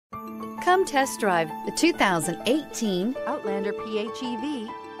Come test drive the 2018 Outlander PHEV.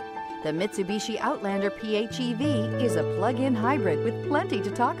 The Mitsubishi Outlander PHEV is a plug-in hybrid with plenty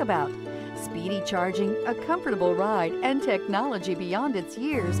to talk about. Speedy charging, a comfortable ride, and technology beyond its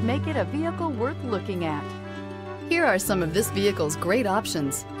years make it a vehicle worth looking at. Here are some of this vehicle's great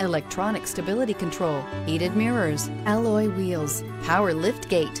options: electronic stability control, heated mirrors, alloy wheels, power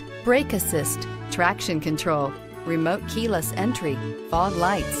liftgate, brake assist, traction control, remote keyless entry, fog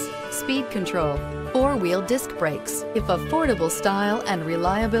lights, speed control, four-wheel disc brakes. If affordable style and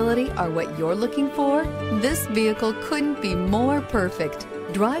reliability are what you're looking for, this vehicle couldn't be more perfect.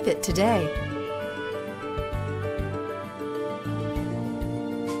 Drive it today.